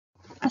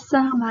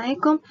Assalamu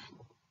alaikum.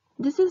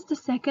 This is the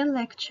second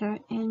lecture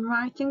in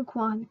Writing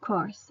 1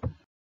 course. The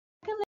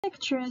second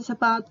lecture is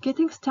about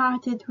getting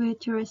started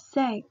with your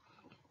essay.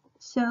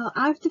 So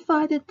I've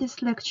divided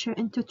this lecture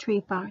into three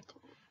parts.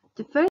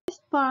 The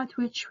first part,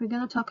 which we're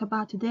going to talk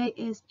about today,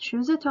 is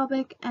choose a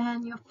topic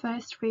and your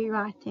first free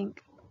writing.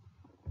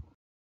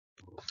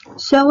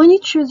 So when you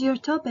choose your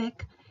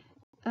topic,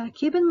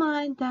 keep in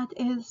mind that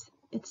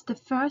it's the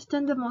first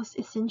and the most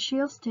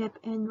essential step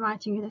in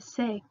writing an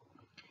essay,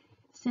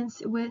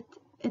 since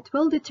it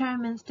will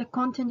determine the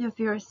content of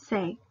your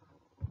essay.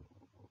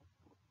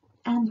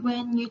 And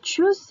when you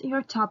choose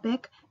your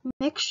topic,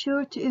 make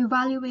sure to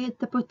evaluate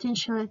the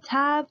potential it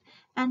has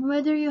and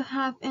whether you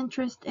have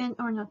interest in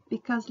or not,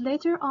 because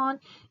later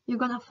on you're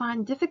going to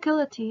find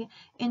difficulty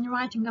in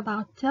writing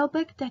about a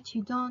topic that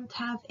you don't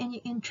have any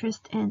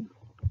interest in.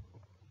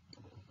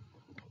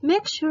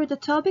 Make sure the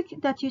topic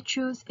that you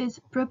choose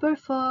is proper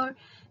for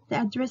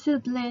the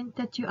addressed length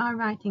that you are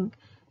writing.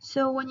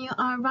 So when you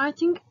are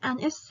writing an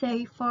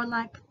essay for,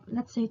 like,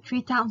 let's say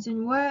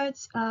 3,000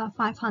 words,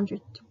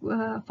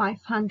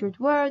 500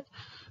 words,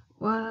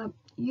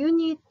 you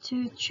need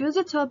to choose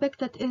a topic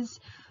that is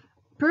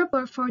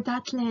proper for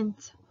that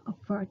length of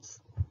words.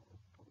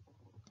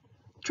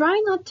 Try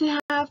not to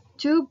have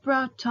too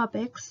broad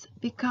topics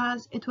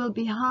because it will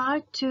be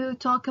hard to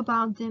talk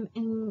about them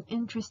in an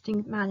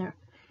interesting manner.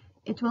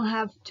 It will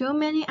have too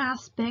many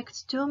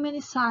aspects, too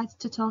many sides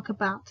to talk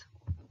about.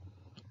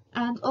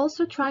 And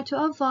also try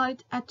to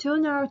avoid a too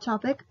narrow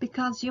topic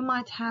because you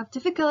might have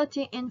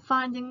difficulty in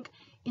finding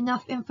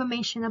enough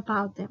information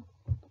about them.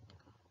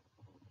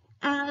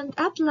 And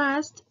at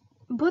last,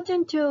 put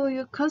into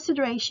your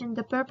consideration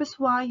the purpose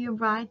why you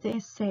write the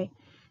essay.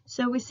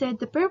 So we said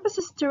the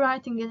purposes to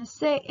writing an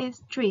essay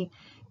is three: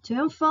 to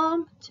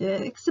inform, to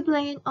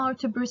explain, or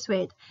to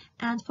persuade.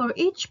 And for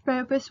each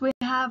purpose, we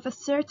have a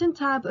certain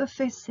type of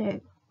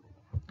essay.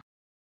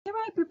 Here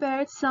I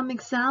prepared some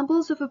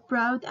examples of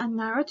broad and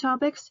narrow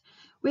topics.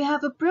 We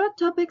have broad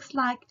topics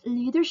like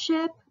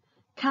leadership,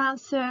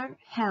 cancer,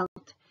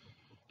 health.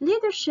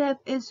 Leadership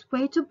is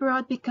way too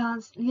broad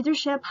because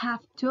leadership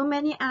have too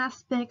many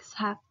aspects,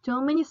 have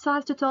too many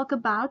sides to talk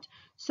about,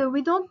 so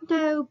we don't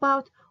know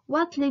about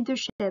what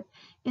leadership.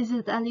 Is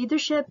it a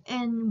leadership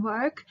in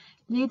work,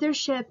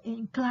 leadership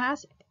in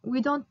class?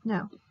 We don't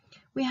know.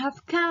 We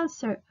have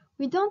cancer.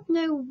 We don't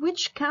know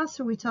which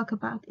cancer we talk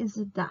about. Is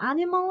it the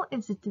animal?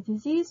 Is it the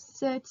disease?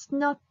 So it's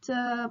not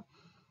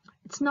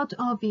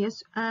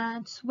obvious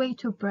and it's way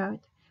too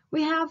broad.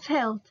 We have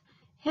health.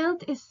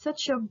 Health is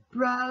such a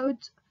broad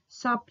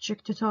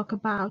subject to talk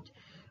about.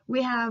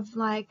 We have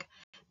like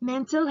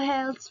mental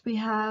health, we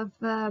have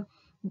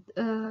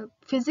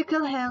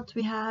physical health,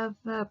 we have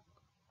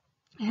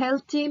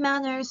healthy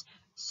manners,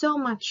 so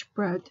much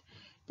broad.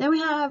 Then we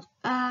have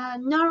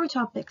narrow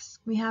topics.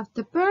 We have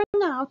the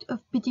burnout of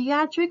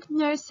pediatric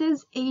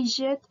nurses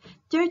aged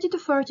 30 to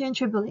 40 in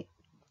Tripoli.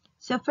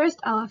 So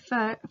first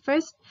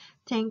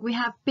thing, we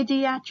have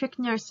pediatric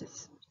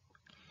nurses.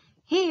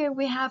 Here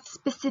we have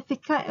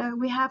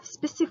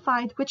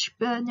specified which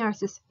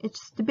nurses.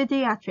 It's the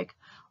pediatric.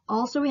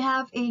 Also we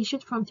have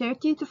aged from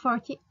 30 to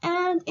 40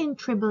 and in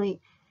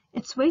Tripoli.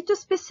 It's way too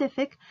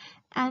specific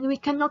and we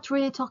cannot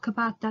really talk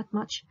about that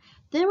much.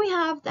 Then we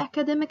have the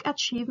academic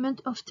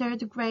achievement of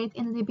third grade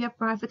in Libya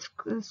private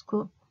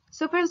school.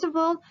 So first of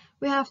all,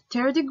 we have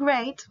third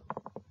grade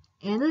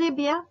in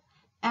Libya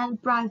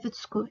and private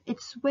school.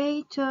 It's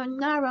way too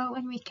narrow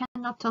and we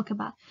cannot talk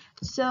about.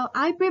 So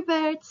I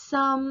prepared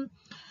some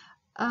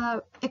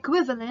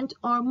equivalent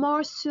or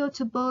more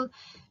suitable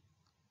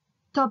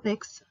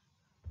topics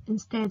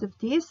instead of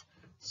these.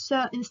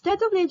 So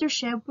instead of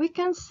leadership, we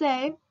can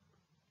say,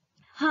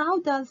 how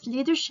does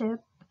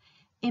leadership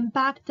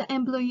impact the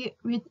employee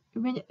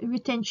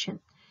retention?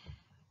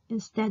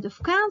 Instead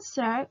of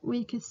cancer,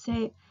 we could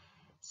say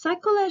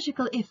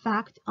psychological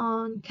effect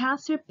on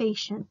cancer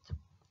patient.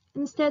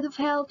 Instead of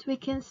health, we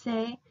can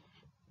say,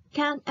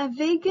 can a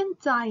vegan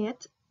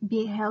diet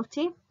be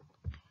healthy?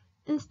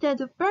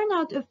 Instead of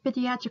burnout of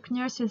pediatric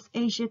nurses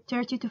aged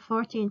 30 to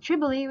 40 in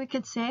Tripoli, we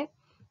could say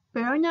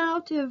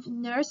burnout of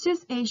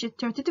nurses aged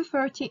 30 to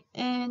 40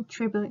 in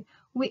Tripoli.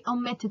 We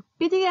omitted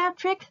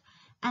pediatric,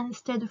 and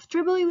instead of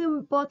Tripoli,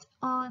 we put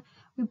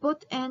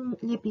in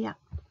Libya.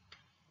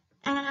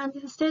 And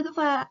instead of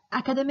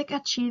academic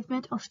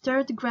achievement of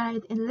third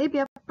grade in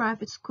Libya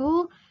private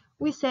school,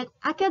 we said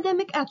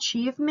academic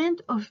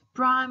achievement of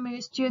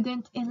primary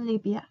student in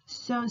Libya.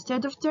 So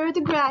instead of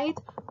third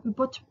grade, we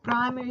put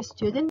primary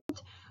student,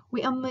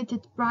 we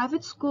omitted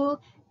private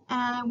school,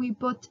 and we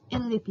put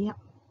in Libya.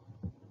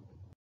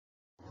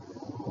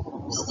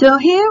 So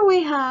here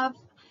we have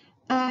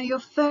your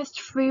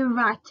first free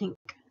writing.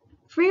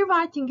 Free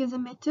writing is a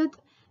method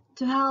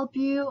to help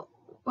you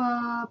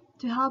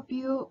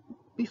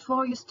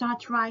before you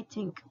start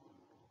writing.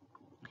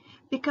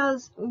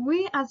 Because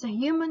we as a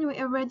human, we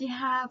already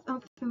have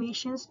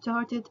information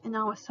stored in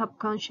our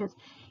subconscious,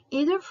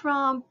 either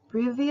from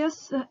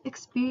previous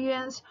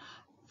experience,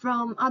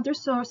 from other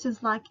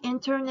sources like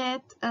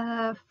internet,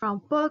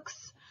 from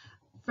books,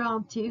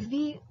 from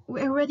TV,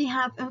 we already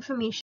have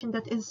information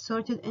that is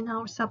sorted in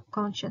our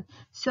subconscious.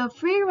 So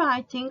free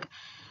writing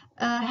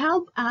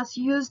help us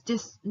use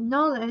this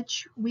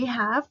knowledge we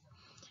have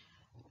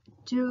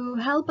to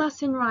help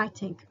us in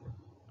writing.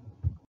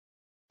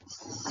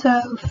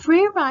 So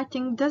free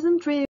writing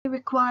doesn't really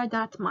require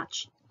that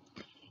much.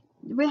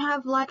 We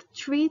have like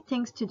 3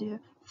 things to do.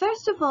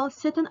 First of all,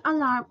 set an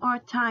alarm or a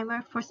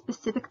timer for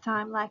specific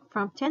time, like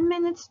from 10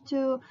 minutes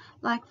to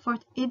like for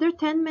either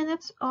 10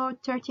 minutes or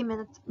 30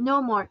 minutes,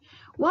 no more.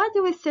 Why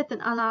do we set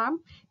an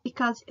alarm?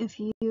 Because if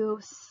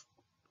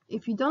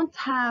you don't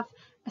have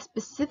a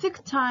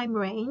specific time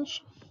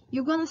range,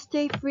 you're gonna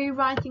stay free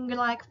writing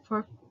like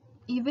for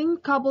even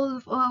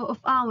couple of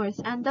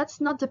hours, and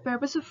that's not the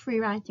purpose of free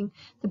writing.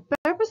 The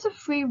purpose of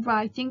free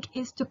writing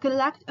is to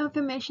collect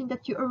information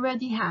that you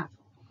already have.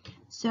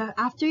 So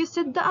after you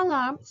set the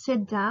alarm,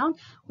 sit down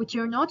with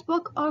your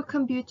notebook or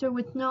computer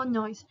with no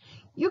noise.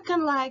 You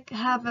can like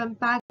have a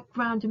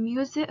background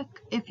music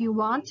if you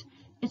want.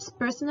 It's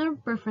personal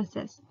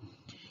preferences.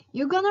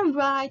 You're gonna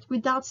write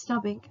without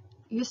stopping.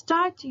 You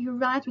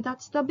write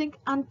without stopping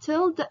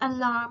until the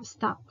alarm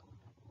stops.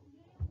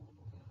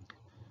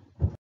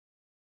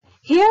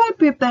 Here I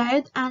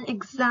prepared an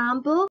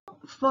example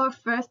for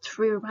first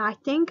free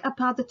writing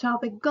about the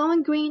topic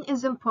going green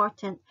is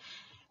important.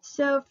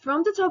 So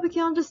from the topic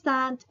you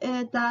understand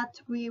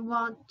that we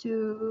want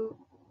to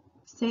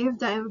save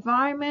the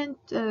environment,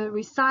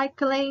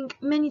 recycling,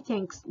 many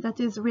things that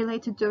is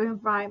related to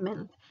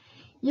environment.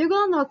 You're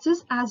gonna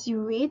notice as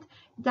you read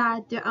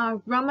that there are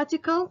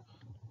grammatical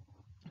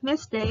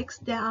mistakes,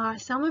 there are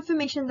some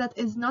information that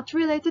is not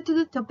related to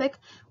the topic,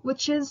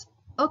 which is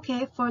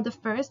okay for the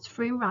first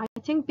free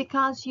writing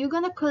because you're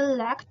gonna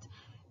collect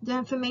the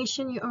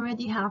information you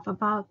already have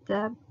about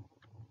the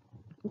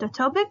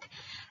topic,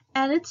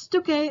 and it's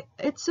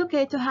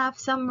okay to have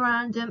some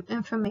random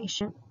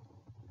information.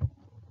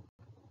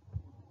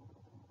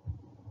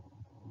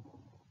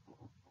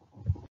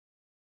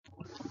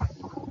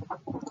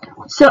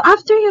 So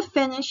after you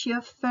finish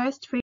your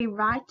first free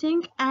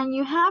writing and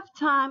you have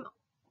time,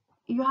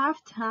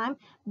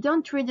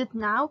 don't read it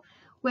now.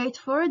 Wait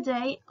for a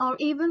day or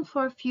even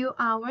for a few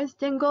hours,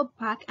 then go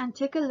back and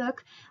take a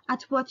look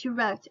at what you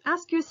wrote.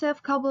 Ask yourself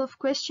a couple of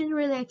questions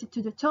related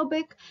to the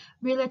topic,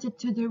 related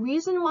to the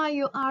reason why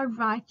you are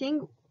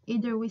writing.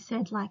 Either we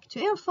said like to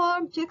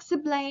inform, to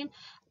explain,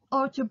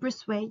 or to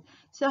persuade.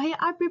 So here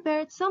I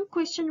prepared some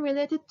questions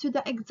related to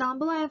the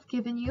example I have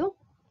given you.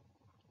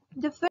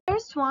 The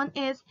first one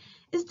is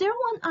there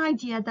one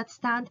idea that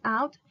stands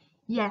out?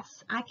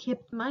 Yes, I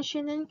kept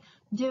mentioning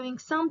doing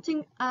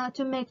something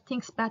to make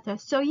things better.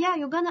 So yeah,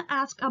 you're gonna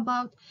ask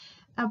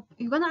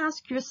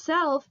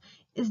yourself,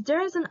 is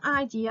there an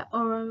idea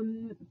or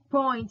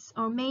points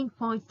or main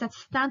points that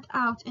stand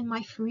out in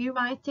my free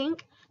writing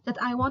that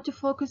I want to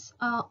focus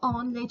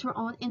on later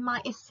on in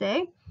my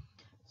essay?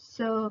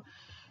 So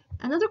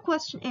another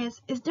question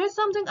is there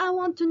something I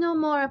want to know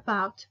more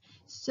about?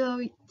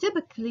 So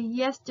typically,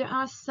 yes, there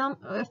are some.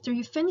 After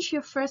you finish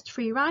your first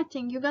free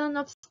writing, you're gonna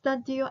notice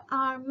that you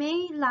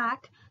may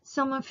lack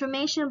some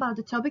information about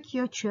the topic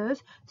you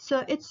chose.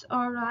 So it's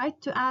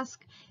alright to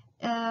ask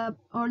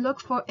or look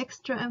for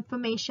extra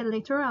information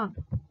later on.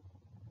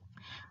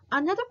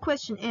 Another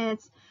question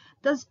is,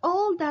 does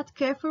all that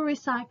careful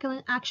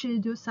recycling actually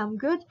do some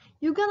good?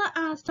 You're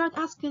gonna start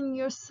asking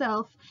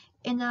yourself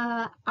in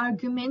an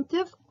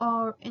argumentative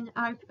or in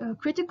a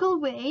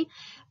critical way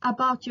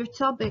about your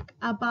topic,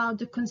 about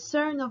the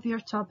concern of your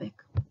topic.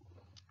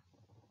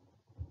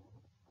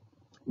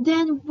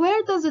 Then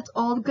where does it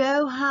all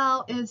go?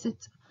 How is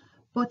it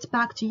put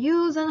back to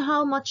use, and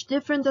how much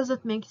difference does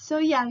it make? So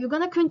yeah, you're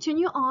gonna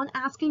continue on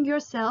asking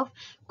yourself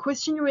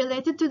questions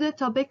related to the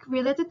topic,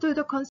 related to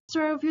the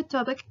concern of your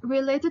topic,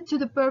 related to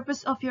the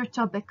purpose of your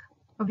topic,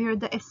 of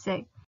the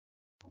essay.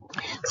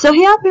 So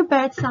here I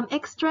prepared some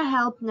extra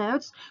help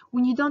notes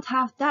when you don't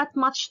have that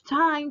much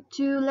time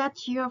to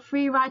let your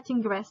free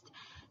writing rest.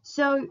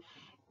 So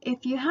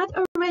if you had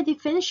already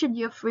finished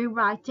your free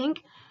writing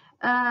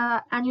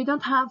and you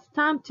don't have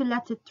time to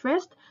let it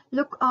rest,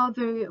 look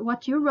over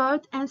what you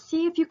wrote and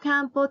see if you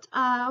can pull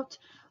out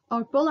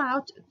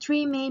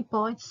 3 main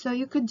points so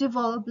you could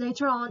develop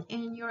later on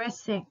in your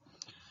essay.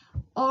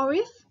 Or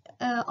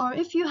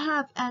if you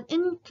have an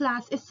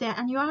in-class essay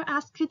and you are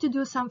asked to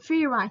do some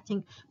free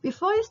writing,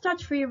 before you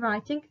start free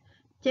writing,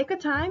 take a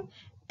time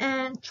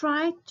and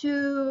try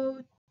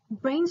to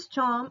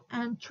brainstorm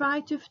and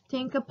try to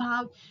think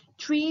about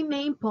 3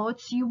 main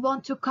points you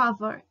want to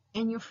cover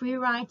in your free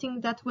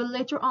writing that will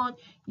later on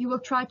you will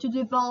try to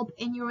develop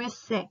in your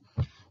essay.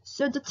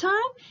 So the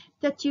time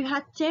that you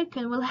had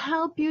taken will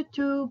help you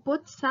to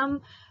put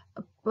some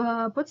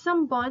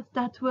points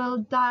that will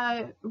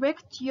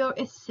direct your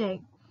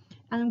essay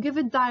and give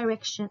it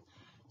direction.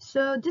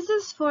 So this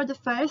is for the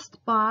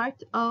first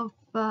part of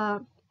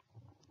the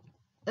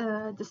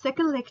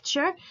second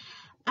lecture,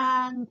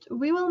 and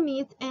we will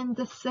meet in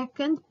the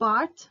second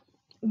part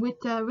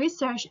with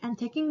research and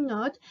taking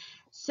note.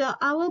 So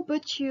I will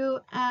put you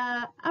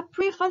a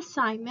brief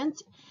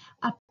assignment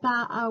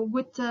about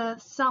with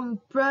some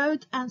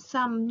broad and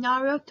some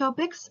narrow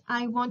topics.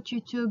 I want you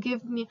to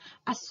give me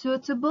a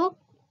suitable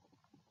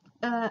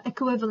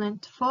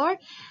equivalent for,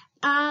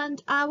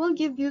 and I will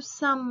give you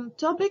some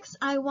topics.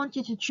 I want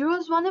you to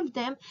choose one of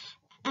them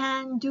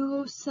and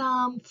do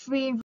some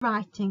free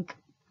writing.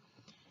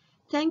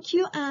 Thank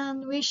you,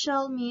 and we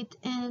shall meet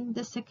in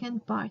the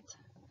second part.